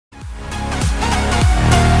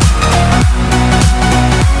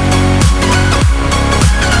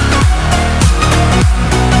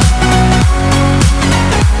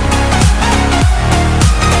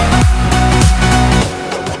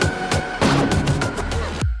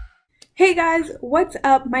Hey guys, what's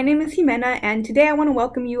up? My name is Jimena and today I want to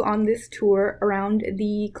welcome you on this tour around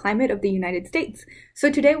the climate of the United States.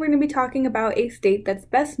 So today we're going to be talking about a state that's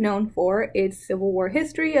best known for its Civil War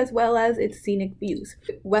history as well as its scenic views,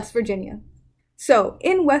 West Virginia. So,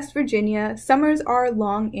 in West Virginia, summers are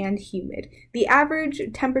long and humid. The average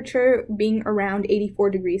temperature being around 84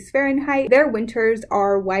 degrees Fahrenheit. Their winters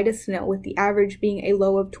are white as snow, with the average being a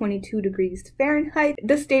low of 22 degrees Fahrenheit.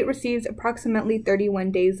 The state receives approximately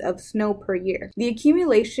 31 days of snow per year. The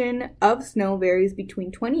accumulation of snow varies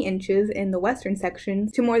between 20 inches in the western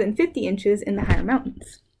sections to more than 50 inches in the higher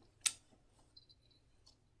mountains.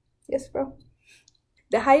 Yes, bro.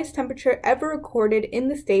 The highest temperature ever recorded in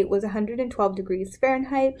the state was 112 degrees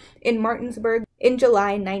Fahrenheit in Martinsburg in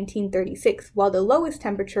July 1936, while the lowest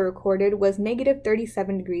temperature recorded was negative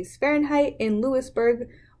 37 degrees Fahrenheit in Lewisburg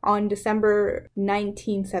on December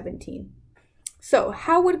 1917. So,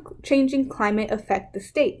 how would changing climate affect the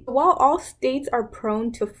state? While all states are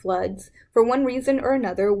prone to floods, for one reason or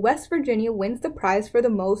another, West Virginia wins the prize for the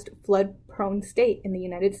most flood-prone state in the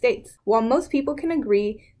United States. While most people can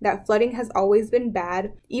agree that flooding has always been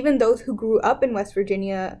bad, even those who grew up in West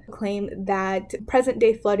Virginia claim that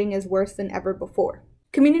present-day flooding is worse than ever before.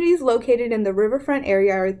 Communities located in the riverfront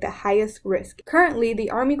area are at the highest risk. Currently, the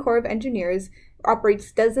Army Corps of Engineers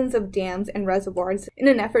operates dozens of dams and reservoirs in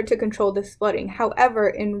an effort to control this flooding. However,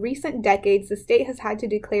 in recent decades, the state has had to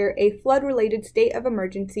declare a flood-related state of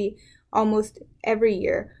emergency almost every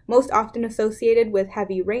year, most often associated with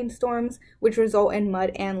heavy rainstorms, which result in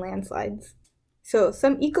mud and landslides. So,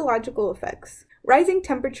 some ecological effects. Rising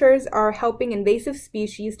temperatures are helping invasive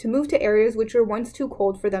species to move to areas which were once too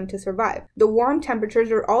cold for them to survive. The warm temperatures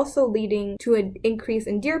are also leading to an increase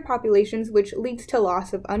in deer populations, which leads to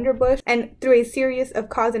loss of underbush, and through a series of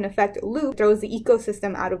cause and effect loop throws the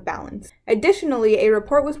ecosystem out of balance. Additionally, a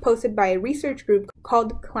report was posted by a research group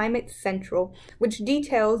called Climate Central, which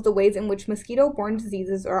details the ways in which mosquito-borne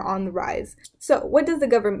diseases are on the rise. So, what does the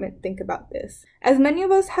government think about this? As many of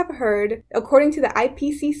us have heard, according to the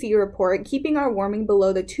IPCC report, keeping our warming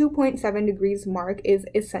below the 2.7 degrees mark is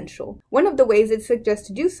essential. One of the ways it suggests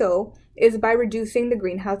to do so is by reducing the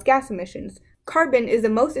greenhouse gas emissions. Carbon is the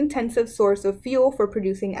most intensive source of fuel for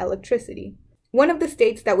producing electricity. One of the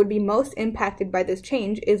states that would be most impacted by this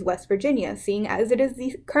change is West Virginia, seeing as it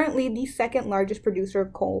is currently the second largest producer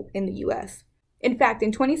of coal in the U.S. In fact,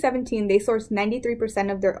 in 2017, they sourced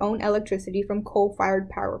 93% of their own electricity from coal-fired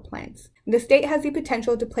power plants. The state has the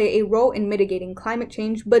potential to play a role in mitigating climate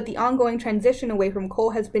change, but the ongoing transition away from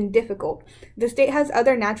coal has been difficult. The state has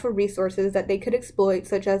other natural resources that they could exploit,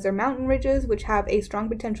 such as their mountain ridges, which have a strong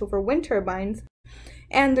potential for wind turbines,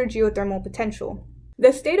 and their geothermal potential.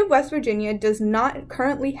 The state of West Virginia does not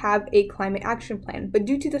currently have a climate action plan, but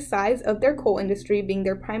due to the size of their coal industry being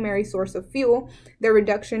their primary source of fuel, their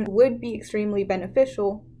reduction would be extremely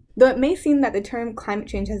beneficial. Though it may seem that the term climate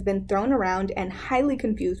change has been thrown around and highly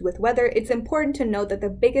confused with weather, it's important to note that the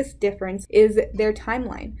biggest difference is their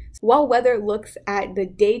timeline. While weather looks at the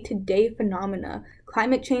day-to-day phenomena,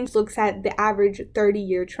 climate change looks at the average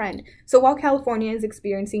 30-year trend. So while California is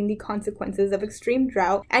experiencing the consequences of extreme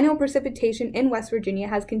drought, annual precipitation in West Virginia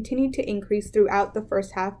has continued to increase throughout the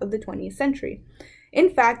first half of the 20th century. In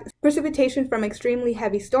fact, precipitation from extremely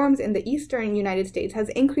heavy storms in the eastern United States has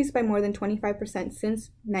increased by more than 25%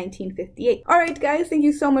 since 1958. Alright guys, thank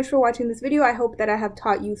you so much for watching this video. I hope that I have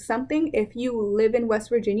taught you something. If you live in West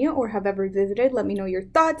Virginia or have ever visited, let me know your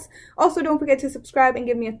thoughts. Also, don't forget to subscribe and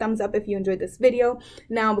give me a thumbs up if you enjoyed this video.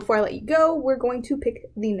 Now, before I let you go, we're going to pick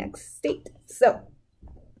the next state. So,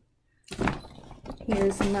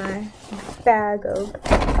 here's my bag of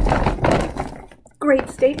great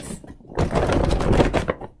states.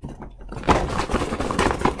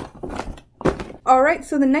 Alright,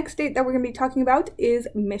 so the next state that we're going to be talking about is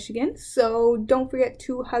Michigan. So don't forget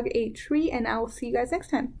to hug a tree, and I will see you guys next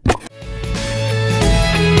time.